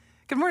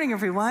Good morning,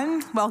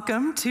 everyone.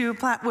 Welcome to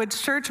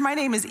Plattwoods Church. My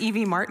name is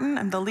Evie Martin.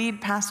 I'm the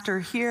lead pastor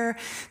here.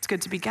 It's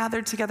good to be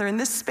gathered together in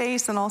this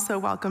space, and also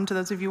welcome to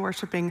those of you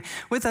worshiping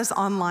with us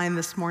online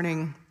this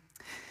morning.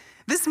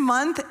 This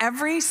month,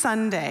 every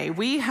Sunday,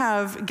 we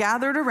have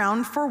gathered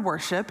around for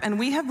worship, and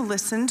we have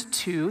listened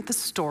to the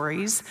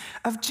stories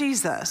of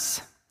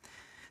Jesus.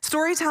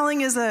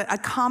 Storytelling is a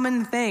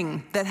common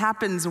thing that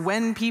happens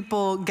when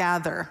people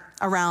gather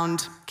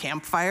around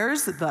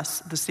campfires,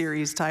 thus the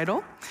series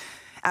title,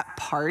 at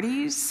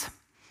parties,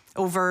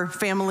 over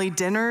family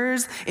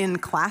dinners, in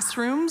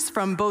classrooms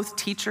from both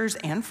teachers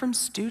and from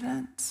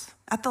students,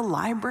 at the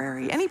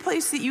library, any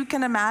place that you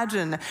can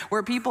imagine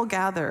where people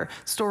gather,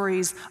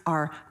 stories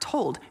are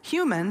told.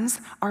 Humans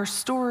are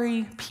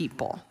story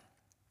people.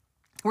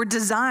 We're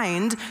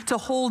designed to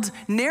hold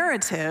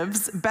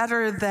narratives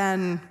better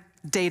than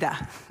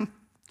data.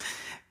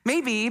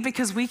 Maybe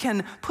because we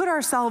can put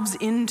ourselves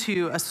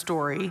into a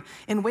story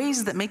in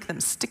ways that make them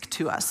stick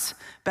to us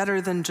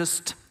better than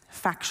just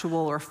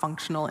factual or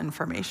functional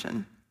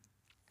information.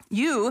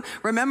 You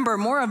remember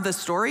more of the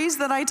stories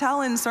that I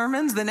tell in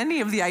sermons than any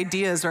of the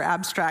ideas or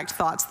abstract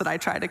thoughts that I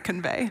try to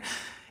convey.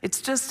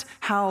 It's just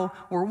how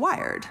we're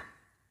wired.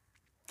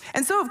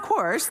 And so, of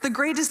course, the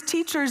greatest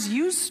teachers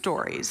use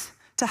stories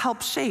to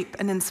help shape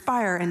and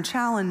inspire and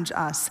challenge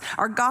us.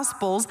 Our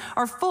Gospels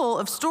are full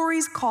of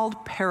stories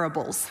called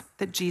parables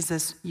that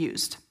Jesus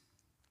used.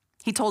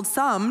 He told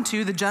some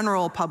to the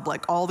general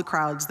public, all the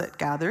crowds that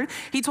gathered.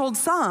 He told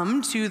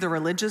some to the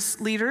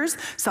religious leaders,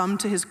 some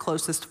to his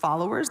closest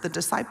followers, the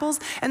disciples,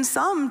 and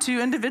some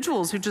to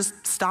individuals who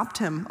just stopped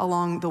him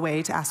along the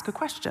way to ask a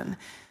question.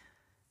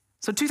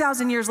 So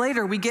 2,000 years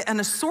later, we get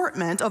an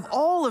assortment of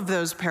all of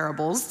those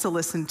parables to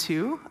listen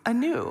to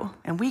anew,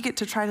 and we get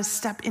to try to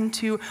step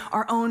into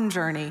our own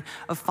journey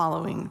of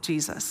following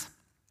Jesus.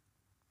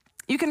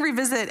 You can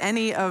revisit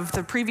any of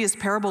the previous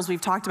parables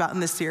we've talked about in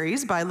this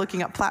series by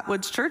looking up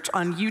Plattwoods Church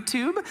on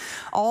YouTube.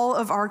 All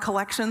of our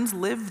collections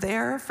live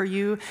there for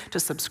you to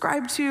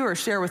subscribe to or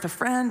share with a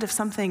friend if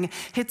something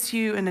hits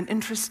you in an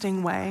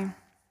interesting way.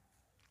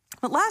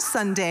 But last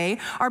Sunday,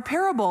 our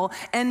parable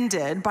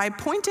ended by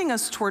pointing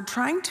us toward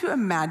trying to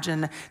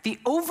imagine the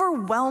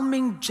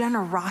overwhelming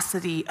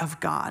generosity of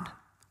God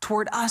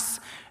toward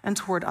us and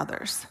toward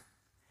others.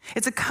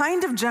 It's a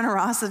kind of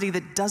generosity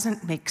that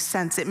doesn't make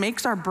sense. It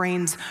makes our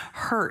brains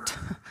hurt.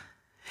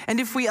 And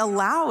if we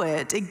allow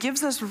it, it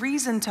gives us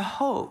reason to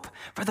hope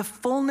for the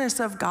fullness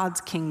of God's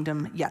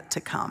kingdom yet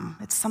to come.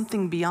 It's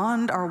something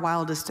beyond our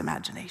wildest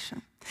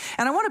imagination.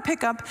 And I want to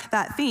pick up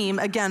that theme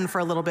again for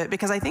a little bit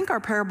because I think our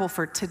parable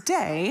for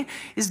today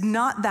is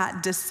not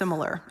that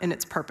dissimilar in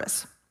its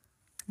purpose.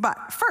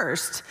 But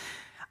first,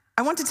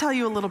 I want to tell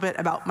you a little bit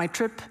about my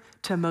trip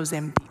to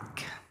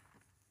Mozambique.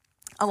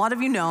 A lot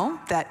of you know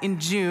that in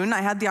June,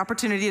 I had the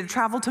opportunity to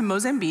travel to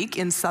Mozambique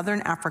in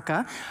southern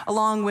Africa,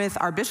 along with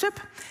our bishop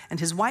and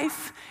his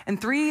wife, and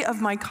 3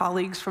 of my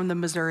colleagues from the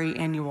Missouri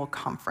Annual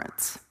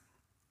Conference.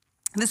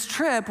 This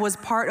trip was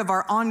part of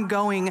our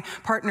ongoing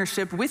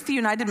partnership with the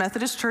United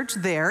Methodist Church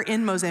there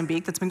in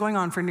Mozambique that's been going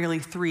on for nearly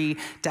 3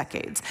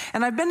 decades.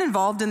 And I've been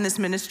involved in this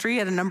ministry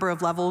at a number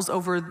of levels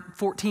over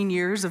 14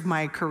 years of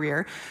my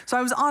career. So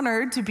I was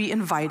honored to be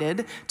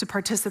invited to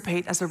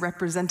participate as a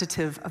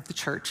representative of the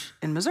church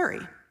in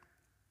Missouri.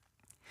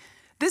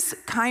 This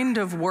kind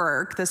of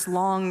work, this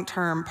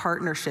long-term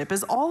partnership,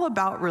 is all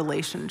about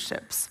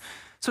relationships.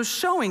 So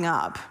showing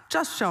up,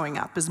 just showing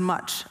up, is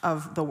much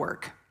of the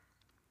work.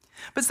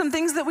 But some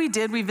things that we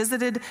did, we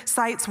visited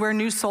sites where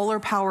new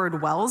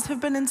solar-powered wells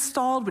have been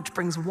installed, which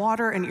brings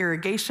water and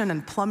irrigation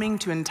and plumbing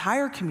to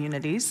entire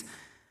communities.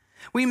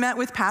 We met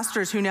with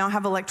pastors who now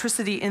have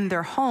electricity in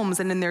their homes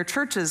and in their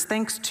churches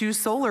thanks to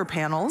solar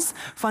panels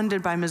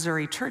funded by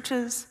Missouri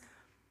churches.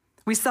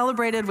 We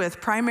celebrated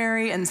with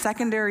primary and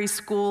secondary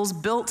schools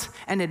built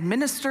and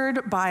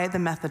administered by the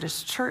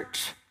Methodist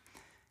Church.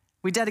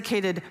 We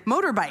dedicated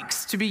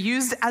motorbikes to be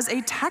used as a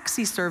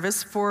taxi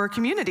service for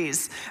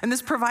communities, and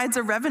this provides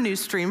a revenue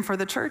stream for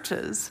the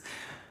churches.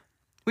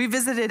 We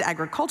visited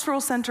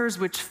agricultural centers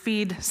which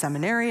feed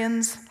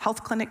seminarians,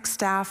 health clinic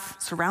staff,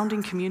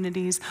 surrounding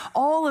communities.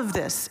 All of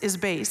this is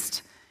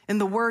based in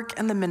the work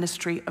and the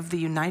ministry of the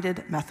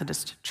United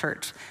Methodist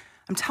Church.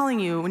 I'm telling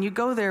you, when you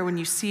go there, when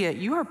you see it,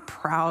 you are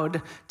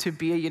proud to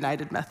be a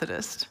United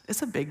Methodist.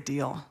 It's a big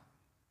deal.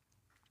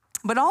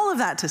 But all of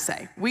that to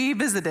say, we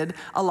visited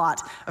a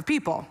lot of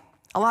people,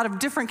 a lot of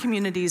different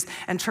communities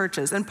and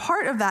churches. And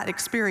part of that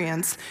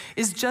experience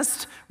is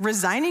just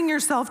resigning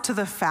yourself to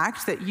the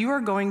fact that you are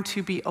going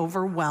to be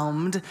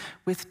overwhelmed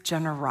with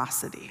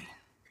generosity.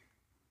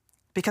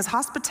 Because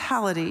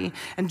hospitality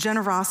and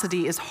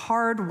generosity is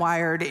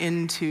hardwired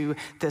into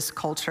this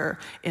culture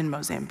in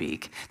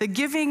Mozambique. The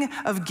giving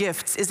of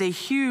gifts is a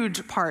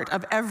huge part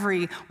of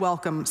every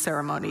welcome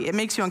ceremony. It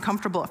makes you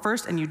uncomfortable at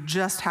first, and you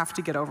just have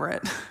to get over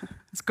it.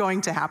 It's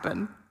going to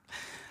happen.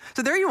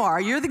 So there you are,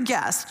 you're the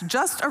guest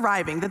just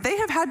arriving that they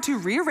have had to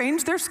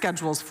rearrange their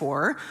schedules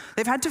for.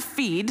 They've had to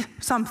feed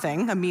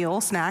something, a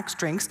meal, snacks,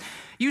 drinks.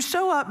 You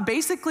show up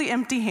basically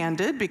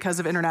empty-handed because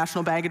of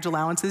international baggage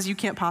allowances. You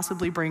can't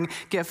possibly bring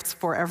gifts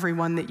for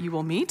everyone that you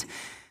will meet.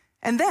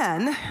 And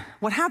then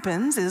what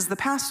happens is the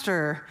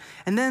pastor,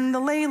 and then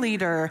the lay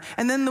leader,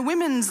 and then the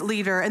women's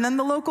leader, and then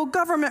the local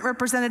government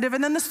representative,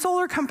 and then the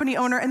solar company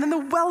owner, and then the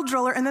well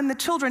driller, and then the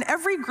children,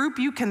 every group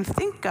you can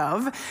think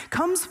of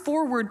comes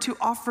forward to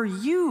offer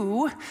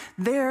you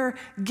their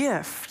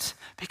gift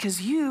because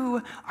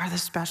you are the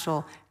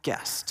special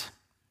guest.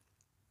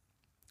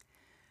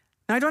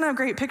 Now, I don't have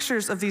great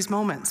pictures of these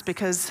moments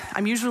because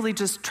I'm usually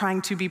just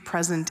trying to be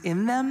present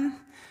in them.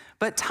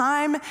 But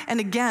time and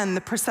again,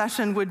 the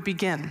procession would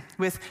begin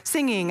with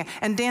singing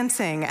and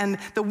dancing, and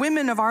the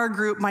women of our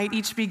group might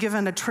each be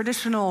given a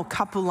traditional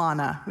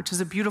capulana, which is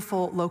a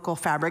beautiful local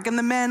fabric, and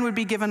the men would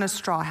be given a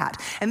straw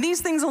hat. And these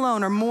things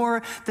alone are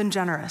more than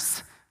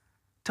generous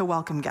to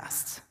welcome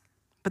guests.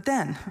 But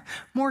then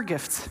more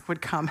gifts would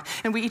come,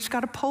 and we each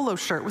got a polo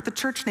shirt with the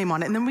church name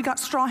on it, and then we got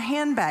straw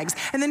handbags,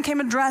 and then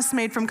came a dress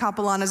made from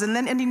capulanas, and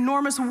then an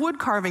enormous wood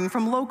carving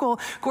from local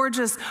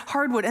gorgeous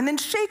hardwood, and then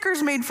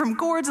shakers made from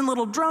gourds and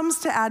little drums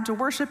to add to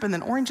worship, and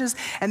then oranges,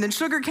 and then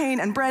sugar cane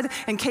and bread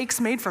and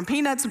cakes made from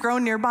peanuts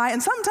grown nearby,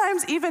 and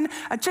sometimes even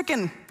a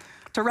chicken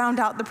to round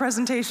out the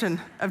presentation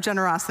of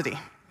generosity.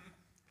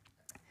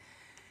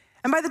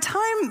 And by the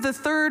time the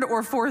third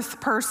or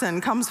fourth person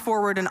comes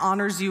forward and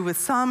honors you with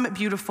some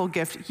beautiful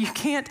gift, you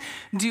can't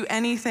do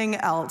anything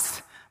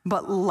else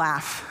but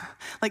laugh.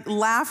 Like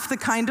laugh the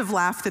kind of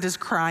laugh that is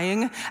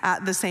crying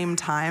at the same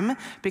time,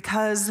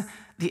 because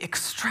the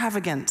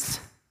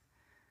extravagance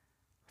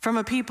from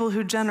a people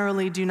who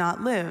generally do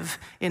not live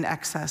in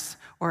excess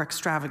or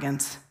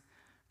extravagance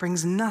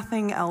brings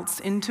nothing else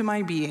into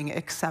my being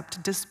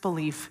except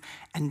disbelief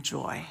and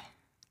joy.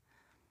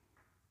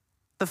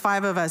 The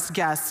five of us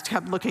guests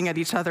kept looking at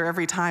each other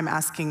every time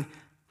asking,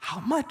 how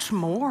much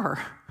more?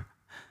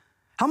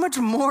 How much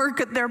more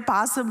could there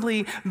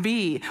possibly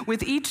be?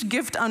 With each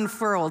gift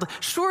unfurled,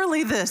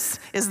 surely this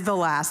is the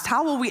last.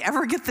 How will we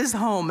ever get this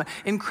home?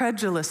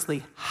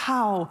 Incredulously,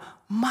 how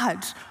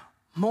much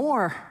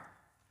more?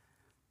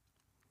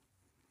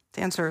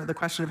 To answer the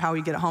question of how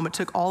we get it home, it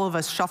took all of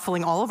us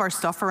shuffling all of our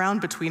stuff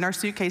around between our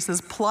suitcases,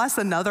 plus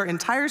another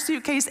entire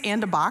suitcase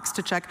and a box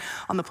to check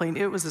on the plane.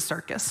 It was a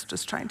circus,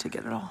 just trying to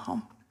get it all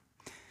home.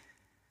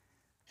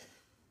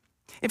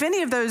 If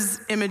any of those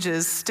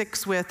images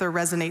sticks with or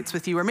resonates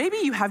with you, or maybe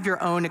you have your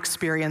own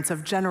experience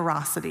of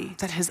generosity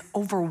that has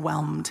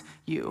overwhelmed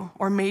you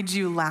or made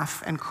you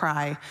laugh and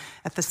cry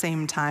at the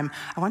same time,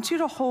 I want you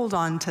to hold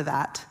on to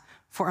that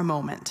for a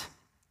moment.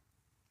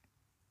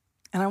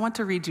 And I want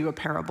to read you a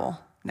parable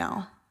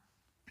now.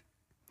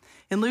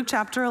 In Luke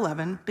chapter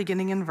 11,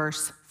 beginning in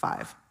verse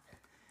 5,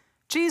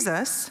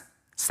 Jesus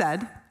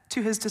said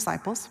to his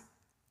disciples,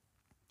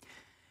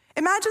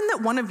 "Imagine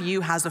that one of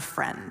you has a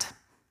friend,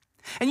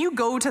 and you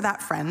go to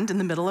that friend in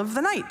the middle of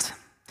the night.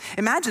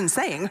 Imagine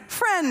saying,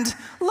 'Friend,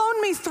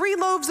 loan me 3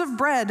 loaves of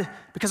bread,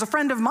 because a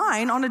friend of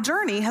mine on a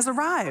journey has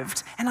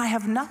arrived, and I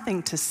have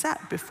nothing to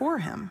set before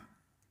him.'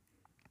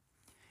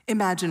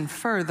 Imagine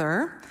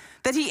further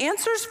that he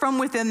answers from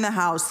within the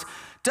house,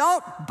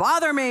 'Don't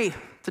bother me.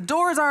 The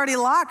door is already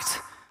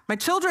locked. My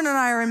children and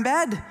I are in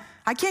bed.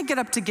 I can't get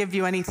up to give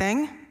you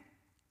anything.'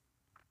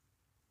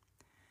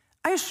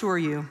 I assure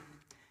you,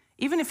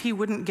 even if he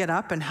wouldn't get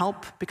up and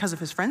help because of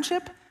his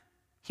friendship,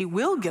 he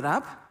will get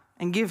up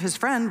and give his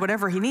friend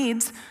whatever he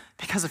needs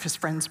because of his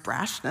friend's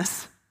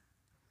brashness.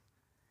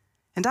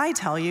 And I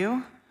tell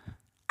you,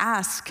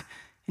 ask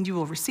and you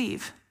will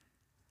receive.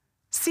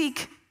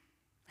 Seek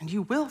and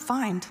you will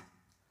find.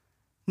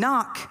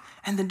 Knock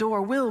and the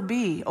door will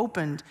be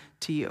opened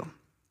to you.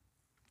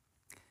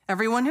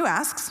 Everyone who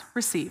asks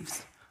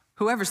receives.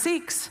 Whoever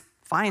seeks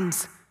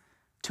finds.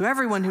 To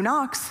everyone who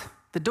knocks,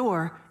 the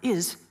door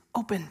is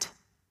opened.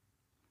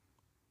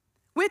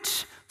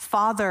 Which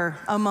father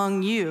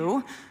among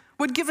you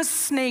would give a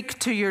snake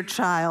to your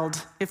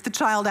child if the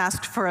child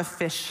asked for a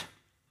fish?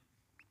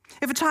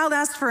 If a child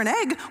asked for an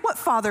egg, what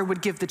father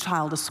would give the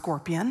child a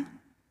scorpion?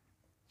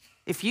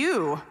 If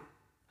you,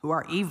 who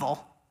are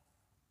evil,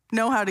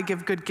 know how to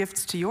give good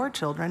gifts to your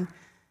children,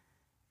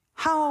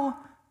 how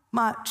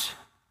much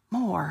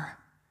more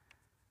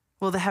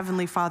will the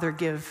Heavenly Father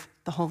give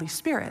the Holy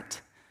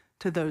Spirit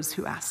to those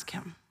who ask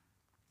him?"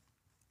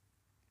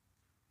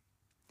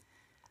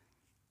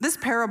 This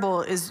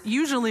parable is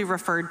usually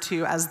referred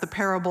to as the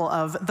parable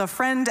of the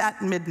friend at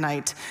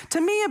midnight.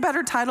 To me, a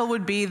better title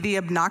would be the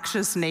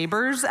obnoxious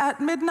neighbors at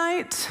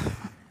midnight.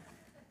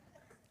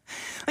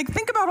 Like,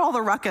 think about all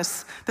the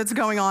ruckus that's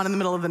going on in the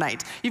middle of the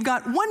night. You've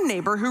got one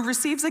neighbor who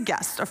receives a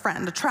guest, a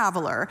friend, a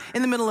traveler,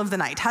 in the middle of the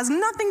night, has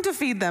nothing to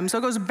feed them,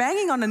 so goes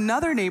banging on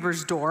another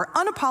neighbor's door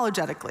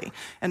unapologetically.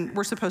 And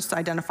we're supposed to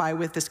identify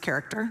with this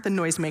character, the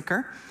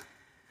noisemaker.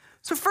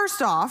 So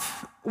first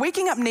off,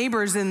 waking up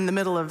neighbors in the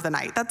middle of the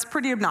night, that's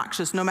pretty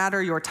obnoxious, no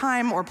matter your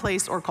time or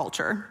place or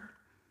culture.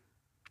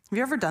 Have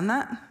you ever done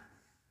that?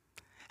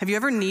 Have you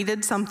ever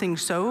needed something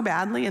so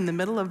badly in the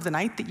middle of the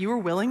night that you were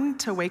willing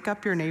to wake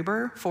up your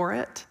neighbor for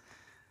it?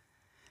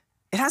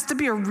 It has to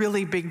be a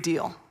really big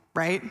deal,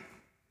 right?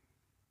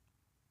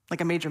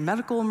 Like a major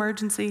medical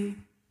emergency,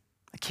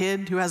 a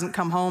kid who hasn't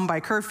come home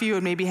by curfew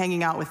and maybe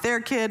hanging out with their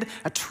kid,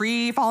 a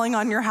tree falling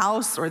on your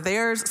house or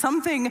theirs,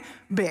 something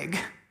big.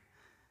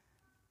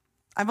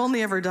 I've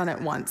only ever done it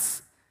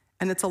once,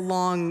 and it's a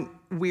long,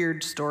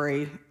 weird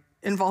story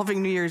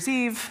involving New Year's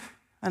Eve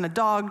and a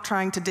dog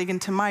trying to dig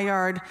into my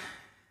yard,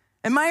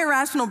 and my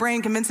irrational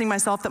brain convincing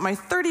myself that my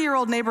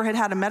 30-year-old neighbor had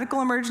had a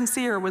medical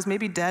emergency or was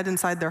maybe dead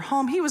inside their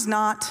home. He was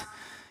not.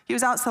 He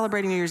was out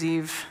celebrating New Year's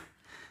Eve.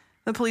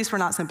 The police were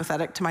not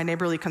sympathetic to my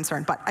neighborly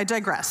concern, but I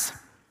digress.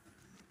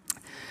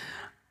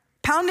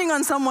 Pounding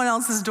on someone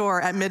else's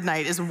door at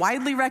midnight is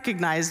widely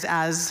recognized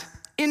as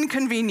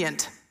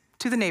inconvenient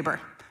to the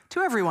neighbor, to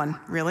everyone,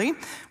 really.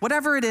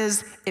 Whatever it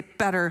is, it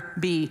better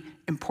be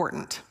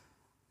important.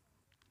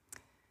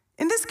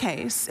 In this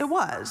case, it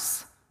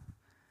was.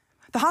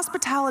 The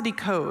hospitality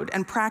code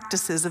and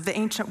practices of the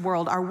ancient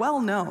world are well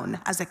known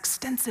as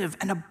extensive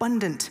and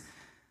abundant.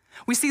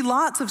 We see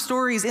lots of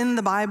stories in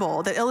the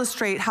Bible that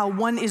illustrate how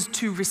one is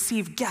to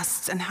receive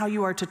guests and how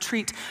you are to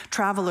treat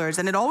travelers,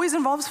 and it always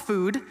involves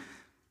food.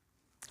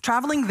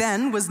 Traveling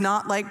then was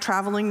not like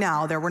traveling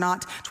now. There were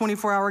not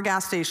 24-hour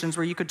gas stations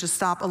where you could just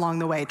stop along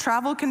the way.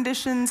 Travel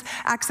conditions,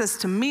 access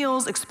to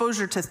meals,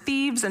 exposure to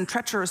thieves and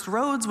treacherous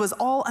roads was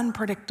all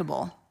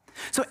unpredictable.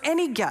 So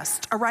any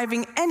guest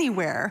arriving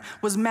anywhere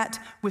was met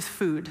with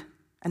food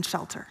and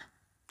shelter,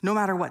 no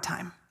matter what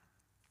time.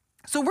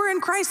 So we're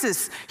in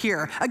crisis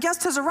here. A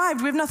guest has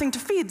arrived. We have nothing to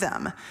feed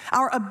them.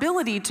 Our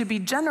ability to be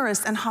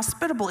generous and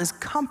hospitable is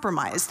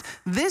compromised.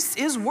 This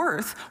is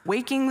worth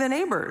waking the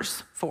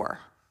neighbors for,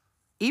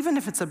 even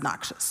if it's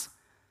obnoxious.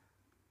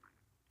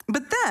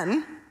 But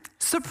then,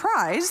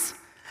 surprise,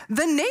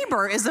 the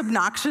neighbor is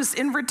obnoxious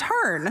in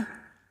return.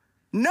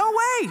 No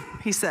way,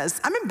 he says.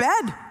 I'm in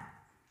bed.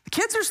 The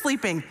kids are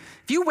sleeping.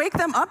 If you wake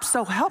them up,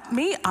 so help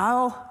me,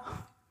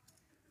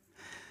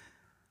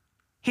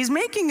 He's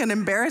making an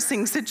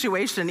embarrassing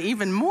situation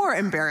even more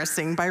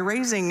embarrassing by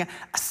raising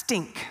a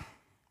stink.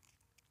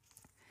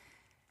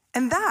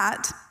 And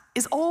that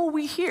is all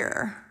we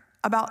hear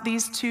about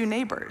these two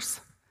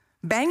neighbors,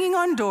 banging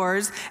on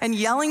doors and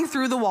yelling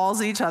through the walls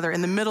at each other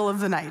in the middle of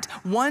the night.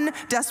 One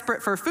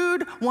desperate for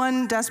food,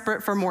 one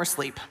desperate for more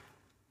sleep.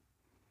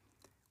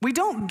 We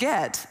don't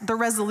get the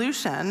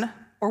resolution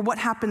or what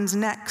happens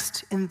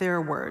next in their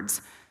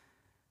words.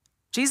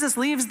 Jesus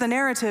leaves the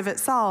narrative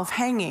itself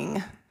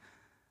hanging,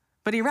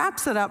 but he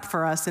wraps it up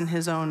for us in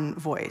his own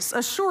voice,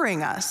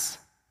 assuring us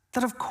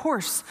that of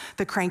course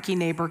the cranky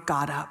neighbor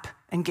got up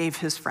and gave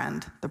his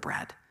friend the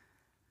bread.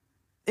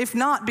 If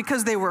not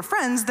because they were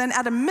friends, then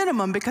at a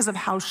minimum because of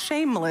how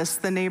shameless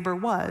the neighbor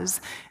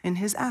was in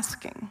his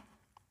asking.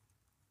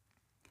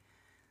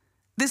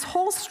 This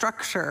whole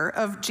structure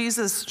of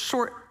Jesus'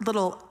 short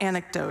little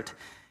anecdote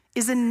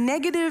is a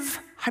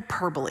negative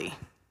hyperbole.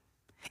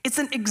 It's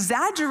an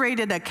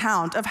exaggerated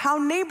account of how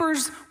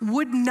neighbors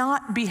would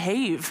not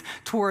behave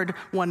toward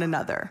one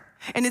another.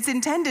 And it's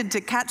intended to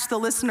catch the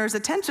listener's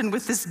attention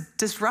with this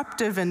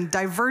disruptive and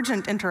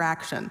divergent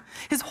interaction.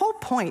 His whole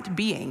point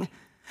being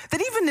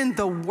that even in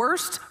the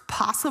worst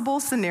possible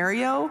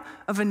scenario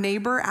of a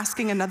neighbor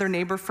asking another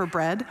neighbor for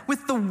bread,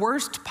 with the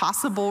worst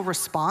possible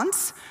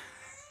response,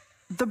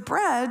 the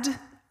bread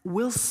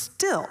will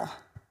still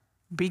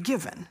be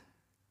given.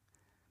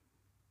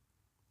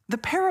 The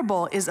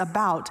parable is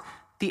about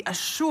the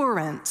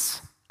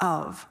assurance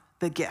of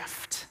the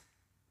gift.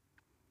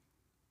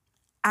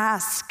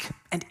 Ask,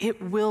 and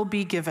it will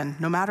be given,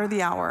 no matter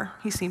the hour,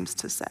 he seems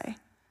to say.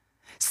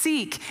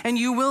 Seek, and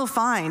you will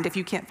find if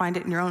you can't find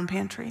it in your own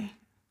pantry.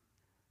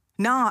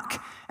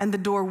 Knock, and the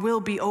door will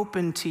be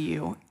open to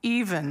you,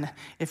 even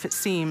if it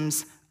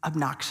seems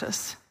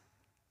obnoxious.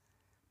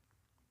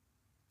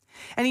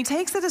 And he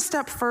takes it a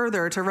step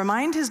further to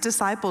remind his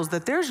disciples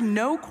that there's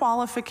no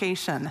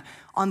qualification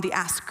on the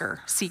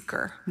asker,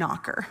 seeker,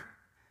 knocker.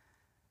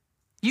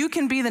 You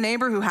can be the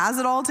neighbor who has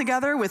it all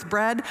together with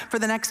bread for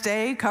the next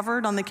day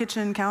covered on the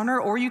kitchen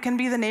counter, or you can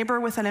be the neighbor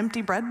with an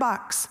empty bread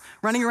box,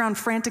 running around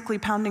frantically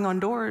pounding on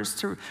doors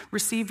to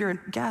receive your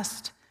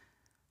guest.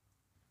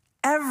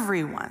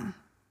 Everyone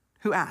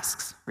who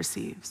asks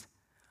receives.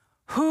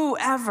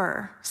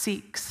 Whoever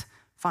seeks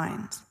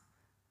finds.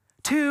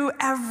 To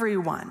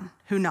everyone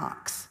who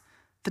knocks,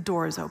 the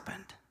door is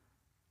opened.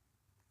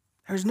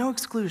 There's no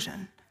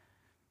exclusion.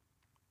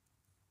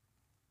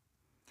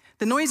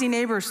 The noisy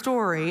neighbor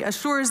story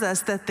assures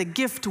us that the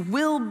gift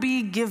will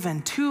be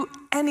given to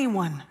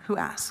anyone who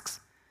asks.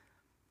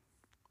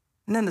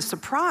 And then the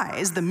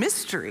surprise, the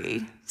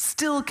mystery,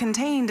 still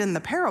contained in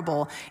the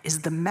parable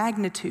is the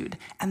magnitude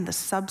and the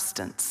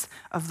substance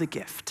of the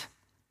gift.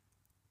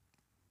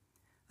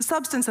 The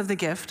substance of the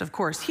gift, of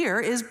course, here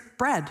is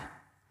bread.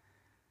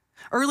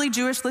 Early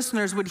Jewish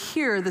listeners would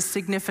hear the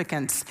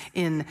significance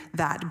in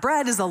that.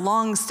 Bread is a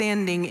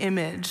long-standing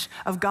image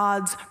of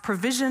God's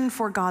provision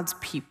for God's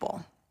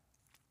people.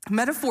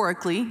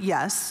 Metaphorically,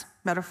 yes,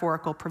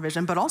 metaphorical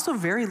provision, but also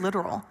very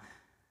literal.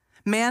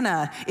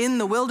 Manna in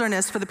the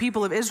wilderness for the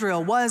people of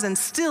Israel was and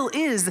still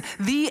is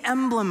the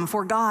emblem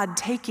for God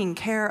taking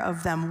care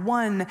of them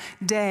one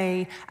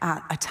day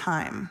at a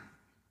time.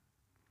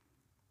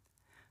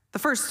 The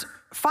first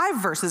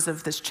 5 verses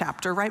of this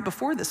chapter, right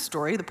before this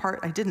story, the part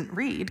I didn't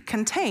read,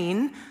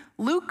 contain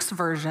Luke's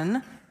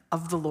version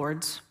of the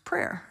Lord's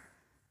Prayer.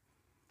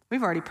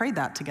 We've already prayed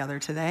that together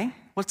today.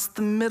 What's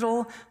the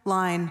middle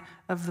line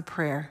of the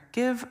prayer?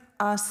 Give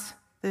us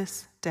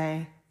this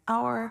day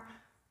our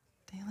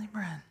daily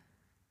bread.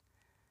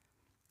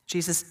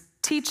 Jesus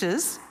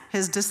teaches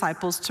his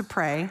disciples to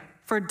pray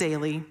for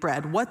daily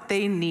bread, what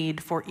they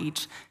need for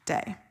each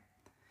day.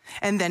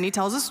 And then he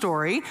tells a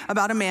story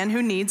about a man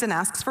who needs and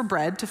asks for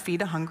bread to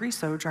feed a hungry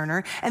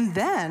sojourner. And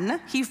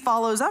then he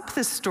follows up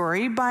this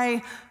story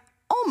by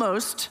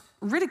almost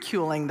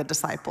ridiculing the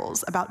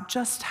disciples about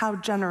just how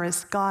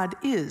generous God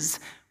is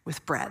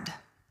with bread,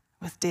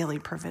 with daily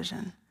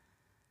provision.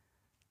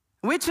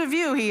 Which of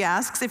you, he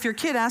asks, if your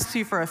kid asks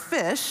you for a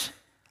fish,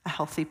 a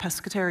healthy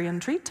pescatarian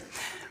treat,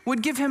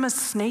 would give him a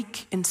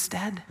snake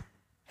instead?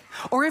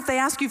 Or if they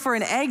ask you for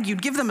an egg,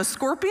 you'd give them a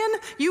scorpion?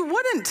 You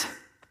wouldn't,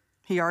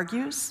 he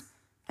argues.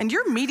 And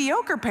you're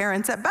mediocre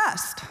parents at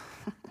best.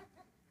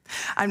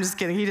 I'm just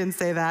kidding, he didn't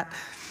say that.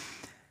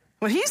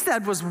 What he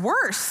said was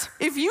worse.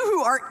 If you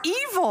who are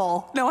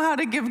evil know how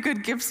to give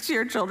good gifts to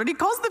your children, he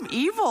calls them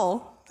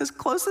evil, his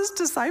closest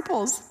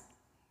disciples.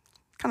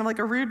 Kind of like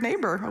a rude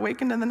neighbor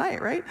awakened in the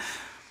night, right?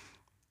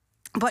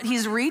 But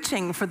he's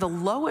reaching for the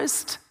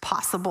lowest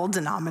possible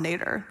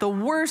denominator, the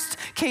worst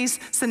case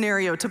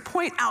scenario, to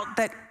point out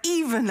that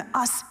even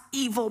us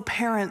evil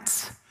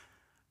parents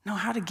know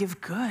how to give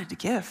good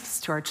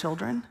gifts to our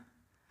children,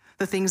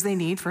 the things they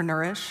need for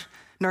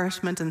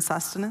nourishment and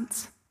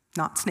sustenance,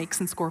 not snakes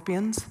and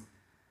scorpions.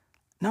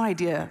 No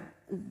idea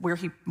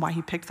why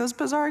he picked those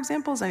bizarre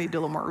examples. I need to do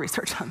a little more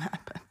research on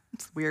that, but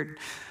it's weird.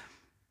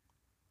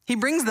 He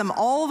brings them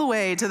all the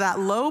way to that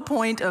low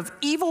point of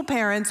evil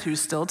parents who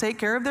still take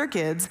care of their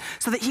kids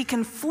so that he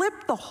can flip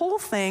the whole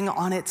thing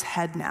on its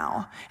head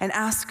now and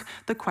ask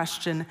the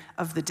question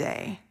of the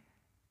day.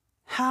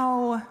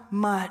 How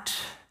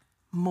much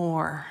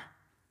more?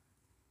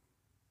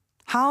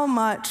 How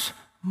much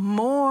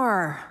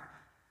more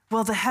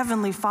will the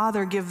Heavenly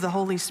Father give the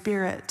Holy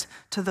Spirit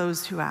to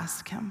those who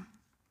ask him?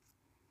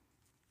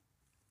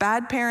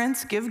 Bad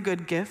parents give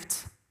good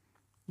gifts.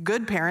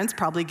 Good parents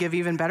probably give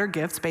even better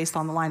gifts based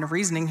on the line of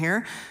reasoning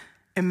here.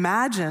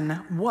 Imagine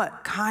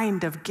what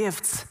kind of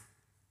gifts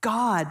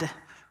God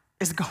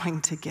is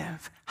going to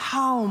give.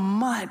 How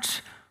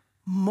much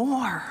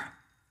more?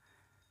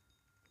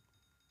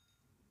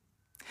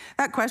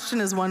 That question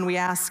is one we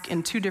ask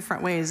in 2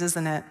 different ways,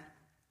 isn't it?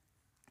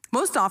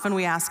 Most often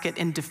we ask it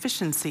in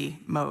deficiency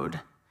mode.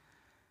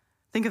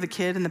 Think of the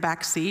kid in the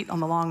back seat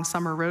on the long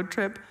summer road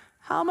trip.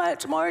 How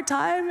much more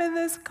time in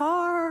this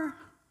car?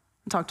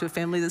 I talked to a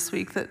family this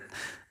week that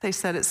they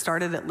said it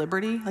started at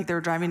Liberty, like they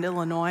were driving to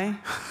Illinois.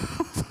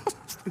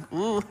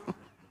 Ooh.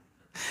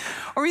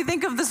 Or we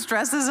think of the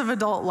stresses of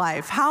adult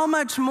life. How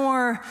much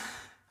more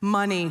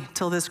money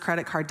till this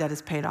credit card debt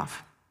is paid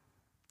off?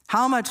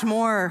 How much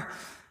more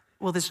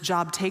will this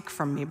job take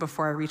from me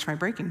before I reach my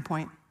breaking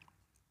point?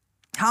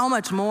 How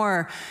much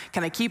more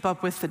can I keep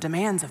up with the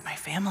demands of my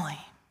family?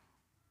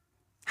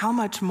 How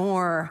much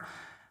more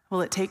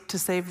will it take to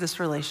save this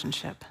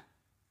relationship?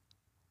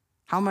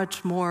 How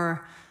much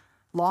more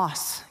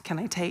loss can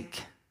I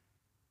take?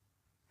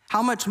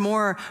 How much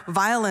more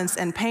violence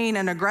and pain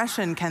and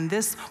aggression can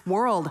this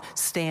world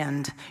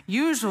stand?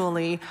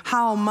 Usually,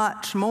 how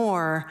much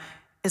more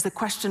is a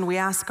question we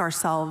ask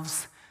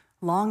ourselves,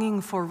 longing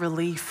for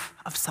relief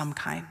of some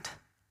kind.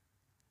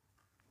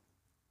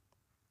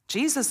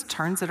 Jesus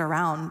turns it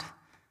around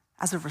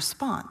as a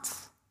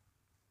response.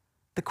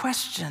 The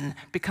question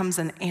becomes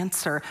an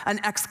answer,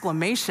 an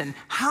exclamation.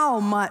 How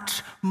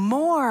much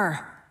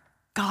more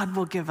God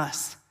will give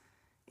us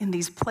in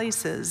these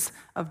places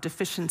of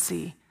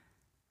deficiency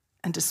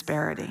and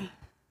disparity?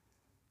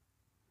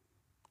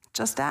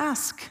 Just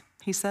ask,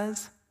 he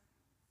says.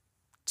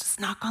 Just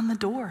knock on the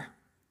door.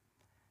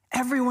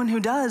 Everyone who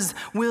does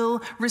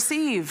will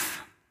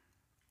receive.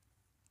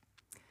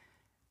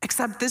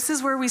 Except this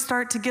is where we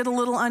start to get a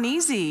little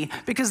uneasy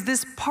because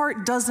this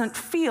part doesn't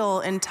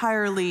feel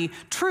entirely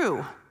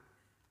true.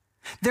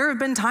 There have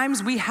been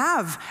times we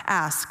have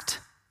asked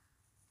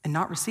and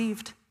not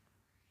received.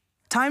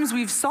 Times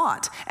we've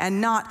sought and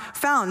not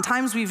found.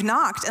 Times we've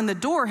knocked and the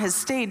door has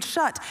stayed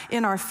shut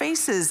in our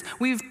faces.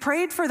 We've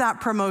prayed for that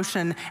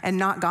promotion and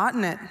not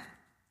gotten it.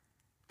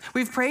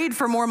 We've prayed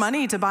for more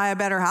money to buy a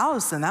better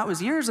house, and that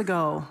was years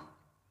ago.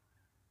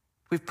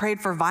 We've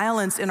prayed for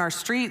violence in our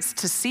streets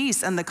to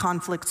cease and the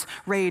conflicts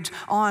rage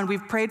on.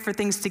 We've prayed for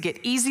things to get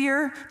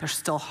easier. They're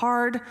still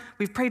hard.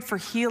 We've prayed for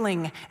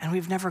healing, and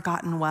we've never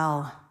gotten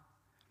well.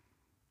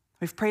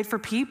 We've prayed for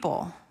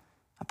people,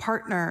 a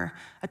partner,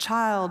 a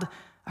child,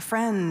 a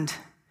friend,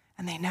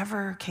 and they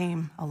never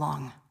came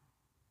along.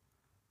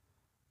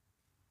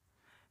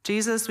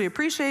 Jesus, we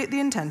appreciate the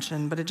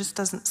intention, but it just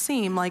doesn't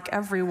seem like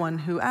everyone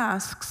who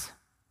asks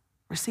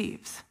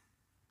receives.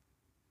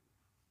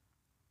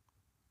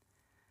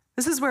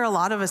 This is where a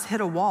lot of us hit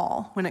a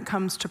wall when it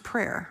comes to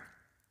prayer.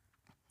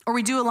 Or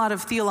we do a lot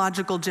of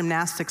theological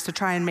gymnastics to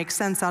try and make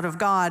sense out of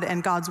God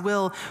and God's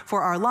will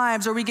for our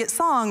lives. Or we get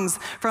songs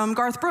from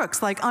Garth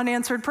Brooks like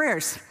Unanswered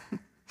Prayers,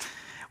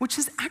 which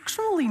is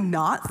actually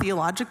not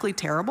theologically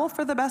terrible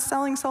for the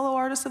best-selling solo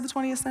artist of the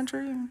 20th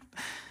century.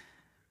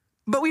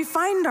 But we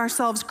find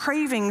ourselves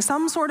craving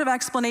some sort of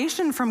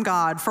explanation from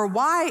God for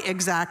why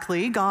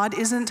exactly God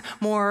isn't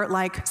more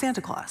like Santa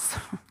Claus.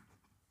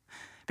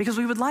 Because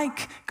we would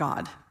like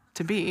God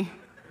to be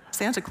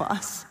Santa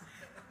Claus.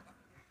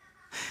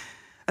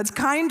 That's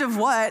kind of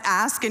what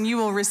ask and you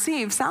will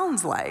receive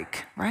sounds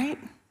like, right?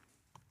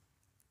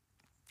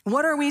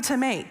 What are we to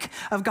make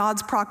of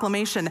God's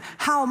proclamation,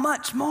 how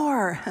much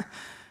more,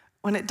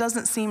 when it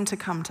doesn't seem to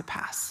come to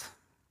pass?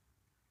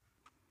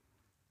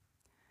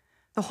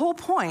 The whole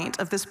point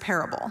of this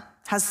parable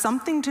has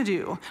something to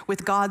do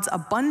with God's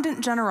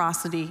abundant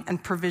generosity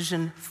and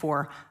provision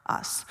for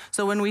us.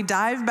 So when we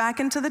dive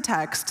back into the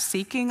text,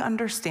 seeking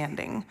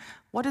understanding,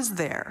 what is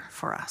there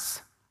for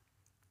us?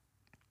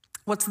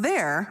 What's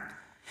there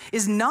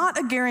is not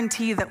a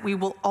guarantee that we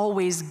will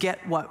always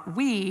get what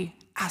we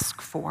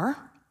ask for.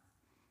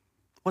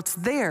 What's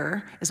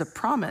there is a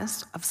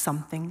promise of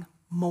something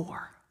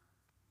more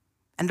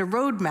and a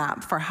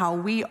roadmap for how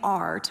we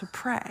are to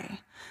pray.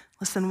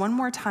 Listen one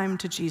more time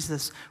to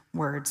Jesus'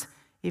 words.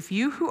 If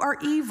you who are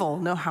evil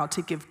know how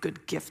to give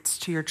good gifts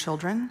to your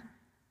children,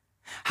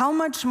 how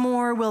much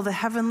more will the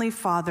Heavenly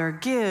Father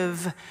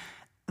give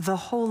the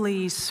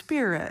Holy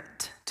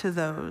Spirit to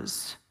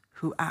those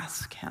who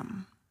ask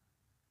him?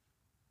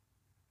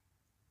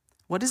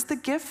 What is the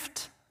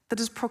gift that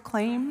is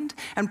proclaimed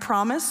and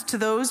promised to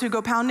those who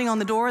go pounding on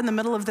the door in the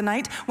middle of the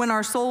night when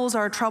our souls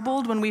are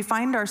troubled, when we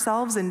find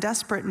ourselves in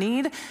desperate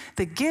need?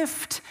 The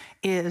gift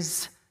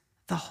is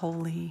the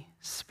Holy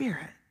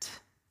Spirit.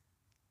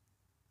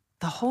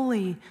 The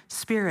Holy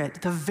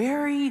Spirit, the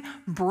very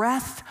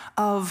breath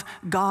of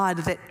God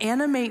that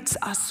animates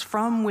us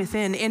from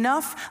within.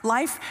 Enough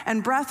life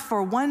and breath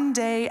for one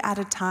day at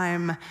a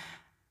time,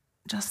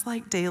 just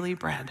like daily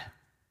bread.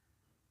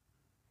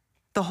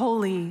 The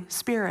Holy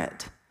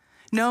Spirit,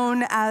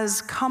 known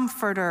as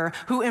Comforter,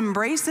 who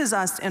embraces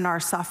us in our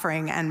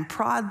suffering and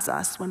prods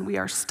us when we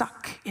are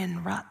stuck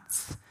in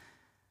ruts.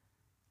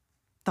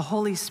 The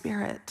Holy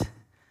Spirit,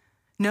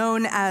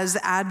 known as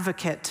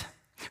Advocate,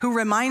 who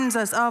reminds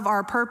us of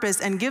our purpose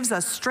and gives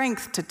us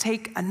strength to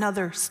take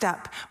another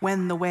step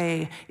when the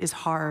way is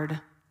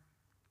hard.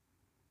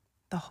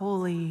 The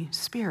Holy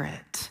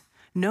Spirit,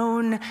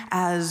 known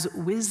as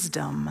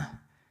Wisdom.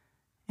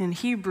 In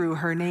Hebrew,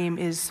 her name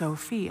is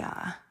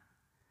Sophia,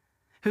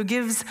 who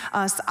gives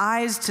us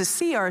eyes to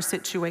see our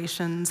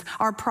situations,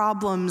 our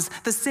problems,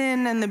 the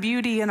sin and the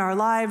beauty in our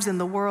lives and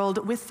the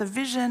world with the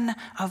vision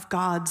of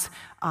God's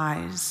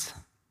eyes.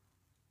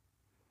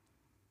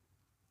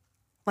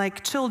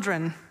 Like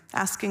children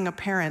asking a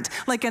parent,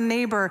 like a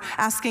neighbor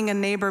asking a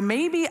neighbor,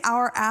 maybe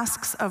our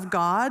asks of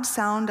God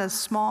sound as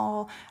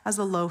small as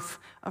a loaf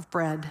of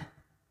bread.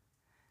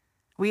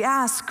 We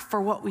ask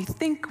for what we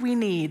think we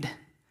need,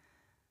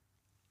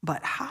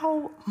 but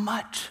how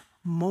much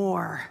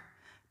more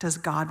does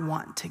God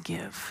want to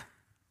give?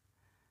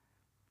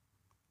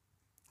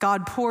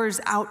 God pours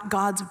out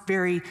God's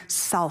very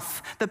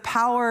self, the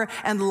power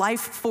and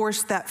life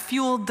force that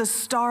fueled the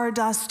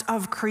stardust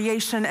of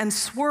creation and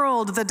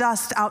swirled the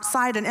dust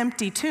outside an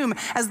empty tomb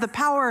as the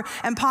power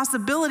and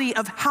possibility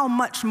of how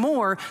much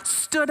more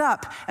stood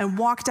up and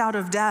walked out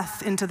of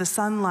death into the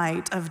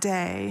sunlight of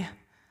day.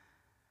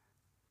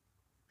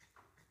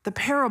 The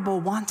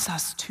parable wants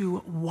us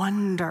to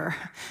wonder,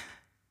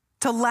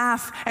 to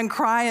laugh and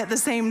cry at the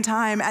same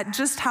time at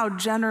just how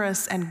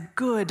generous and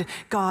good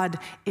God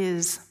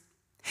is.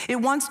 It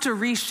wants to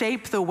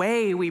reshape the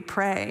way we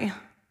pray.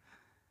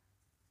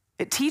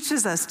 It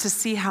teaches us to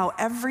see how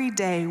every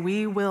day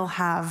we will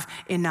have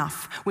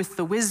enough with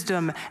the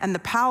wisdom and the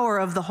power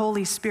of the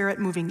Holy Spirit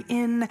moving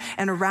in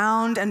and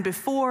around and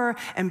before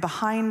and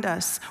behind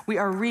us. We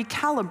are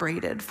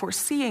recalibrated for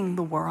seeing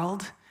the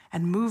world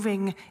and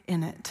moving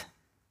in it.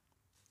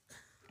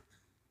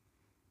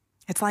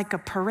 It's like a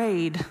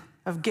parade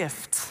of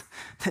gifts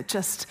that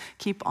just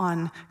keep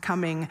on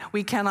coming.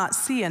 We cannot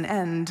see an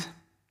end.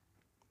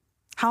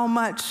 How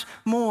much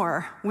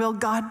more will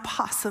God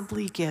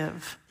possibly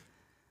give?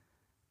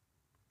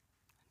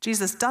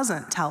 Jesus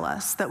doesn't tell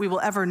us that we will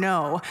ever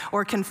know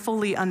or can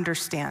fully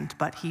understand,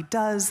 but he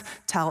does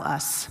tell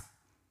us,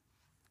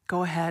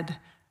 go ahead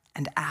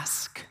and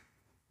ask.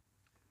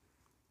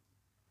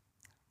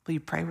 Will you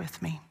pray with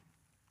me?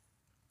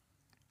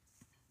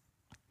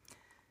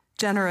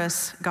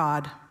 Generous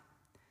God,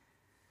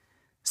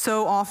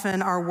 so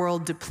often our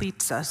world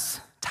depletes us,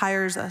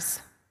 tires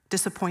us,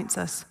 disappoints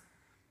us.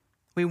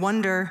 We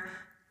wonder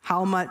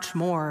how much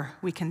more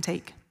we can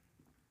take.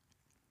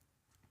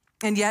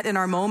 And yet in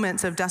our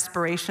moments of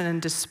desperation and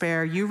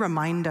despair, you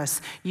remind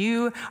us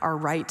you are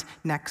right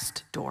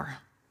next door.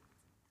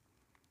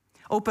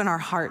 Open our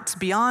hearts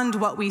beyond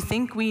what we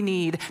think we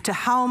need to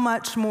how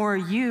much more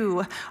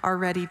you are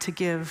ready to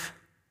give.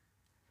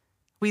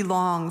 We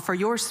long for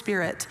your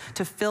Spirit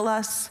to fill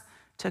us,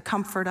 to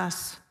comfort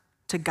us,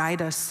 to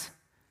guide us,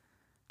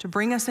 to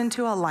bring us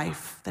into a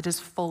life that is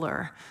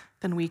fuller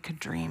than we could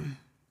dream.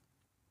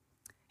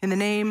 In the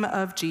name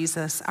of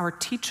Jesus, our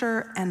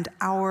teacher and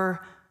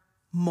our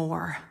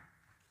more.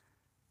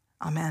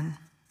 Amen.